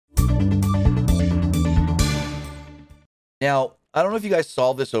Now, I don't know if you guys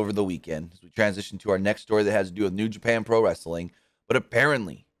saw this over the weekend as we transition to our next story that has to do with New Japan Pro Wrestling, but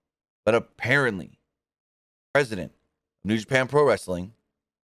apparently, president of New Japan Pro Wrestling,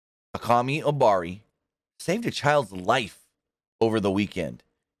 Akami Obari, saved a child's life over the weekend.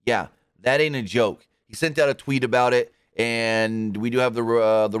 Yeah, that ain't a joke. He sent out a tweet about it, and we do have the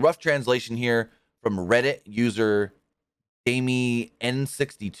rough translation here from Reddit user Jamie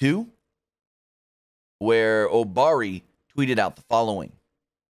N62, where Obari tweeted out the following: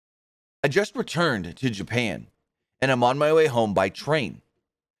 I just returned to Japan, and I'm on my way home by train.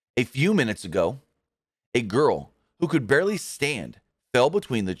 A few minutes ago, a girl who could barely stand fell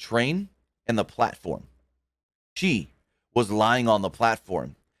between the train and the platform. She was lying on the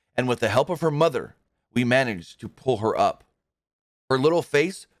platform, and with the help of her mother, we managed to pull her up. Her little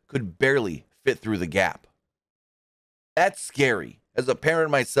face could barely fit through the gap. That's scary. As a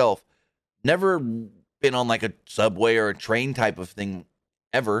parent myself, never been on like a subway or a train type of thing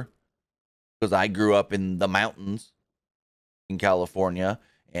ever, because I grew up in the mountains in California,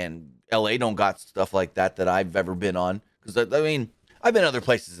 and LA don't got stuff like that I've ever been on. Because I mean, I've been other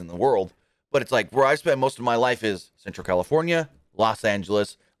places in the world, but it's like where I spent most of my life is Central California, Los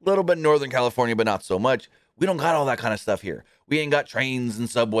Angeles, a little bit Northern California, but not so much. We don't got all that kind of stuff here. We ain't got trains and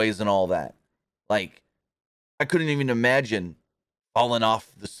subways and all that. Like, I couldn't even imagine falling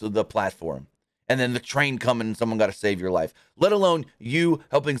off the platform and then the train coming and someone got to save your life, let alone you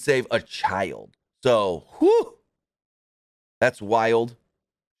helping save a child. So, whew, that's wild.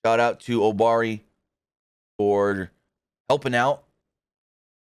 Shout out to Obari for helping out.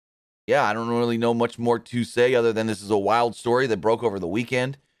 Yeah, I don't really know much more to say other than this is a wild story that broke over the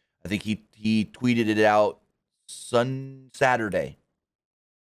weekend. I think he tweeted it out Saturday.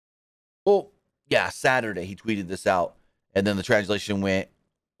 Well, yeah, Saturday he tweeted this out, and then the translation went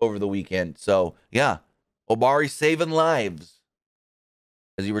over the weekend. So, yeah, Obari saving lives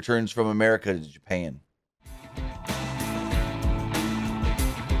as he returns from America to Japan.